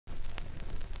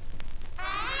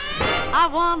I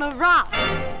wanna rock.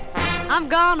 I'm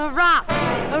gonna rock,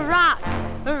 rock,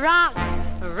 rock,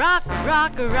 rock,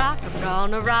 rock, rock. I'm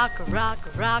gonna rock, rock,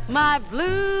 rock my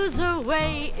blues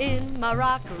away in my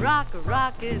rock, rock,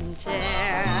 rocking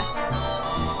chair.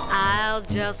 I'll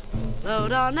just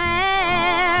float on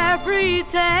air,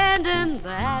 pretending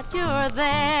that you're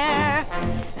there.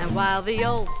 And while the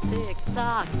old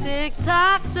tick-tock,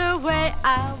 tick-tocks away,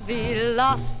 I'll be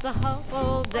lost the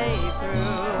whole day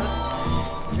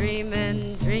through.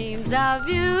 Dreaming dreams of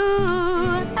you,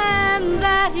 and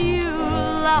that you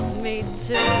love me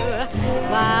too.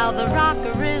 While the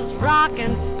rocker is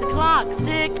rocking, the clock's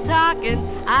tick-tocking,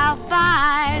 I'll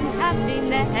find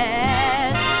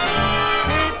happiness.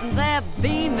 Sitting there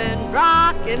beaming,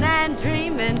 rocking and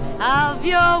dreaming of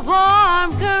your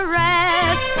warm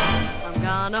caress. I'm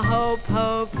gonna hope,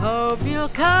 hope, hope you'll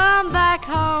come back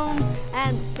home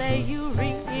and say you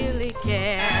really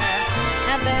care.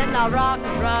 And then I'll rock,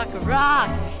 rock, rock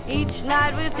each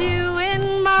night with you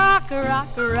in my rock, rock,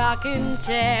 rocking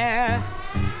chair.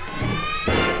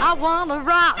 I wanna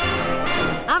rock,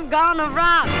 I'm gonna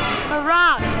rock,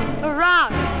 rock,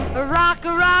 rock, rock,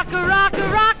 rock, rock,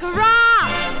 rock, rock.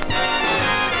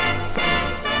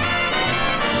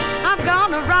 I'm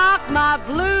gonna rock my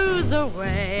blues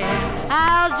away.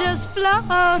 I'll just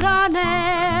float on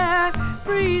air,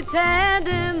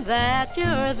 pretending that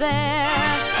you're there.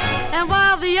 And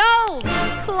while the old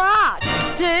clock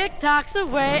tick-tocks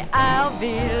away, I'll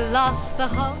be lost the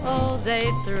whole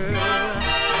day through.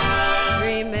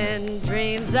 Dreaming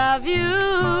dreams of you,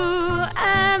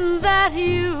 and that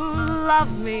you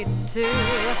love me too.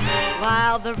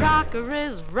 While the rocker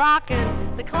is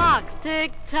rocking, the clock's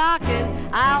tick-tocking,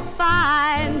 I'll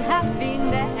find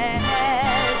happiness.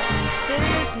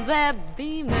 Sitting there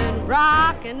beaming,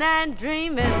 rocking and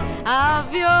dreaming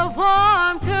of your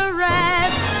warm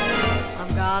caress.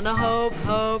 I'm gonna hope,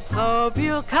 hope, hope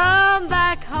you'll come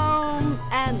back home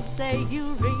and say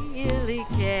you really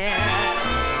care.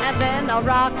 And then I'll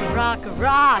rock, rock,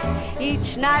 rock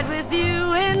each night with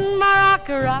you in my rock,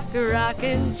 rock,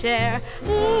 rocking chair.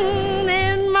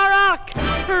 In my rock,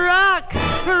 rock,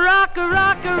 rock,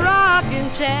 rock, rocking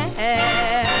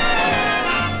chair.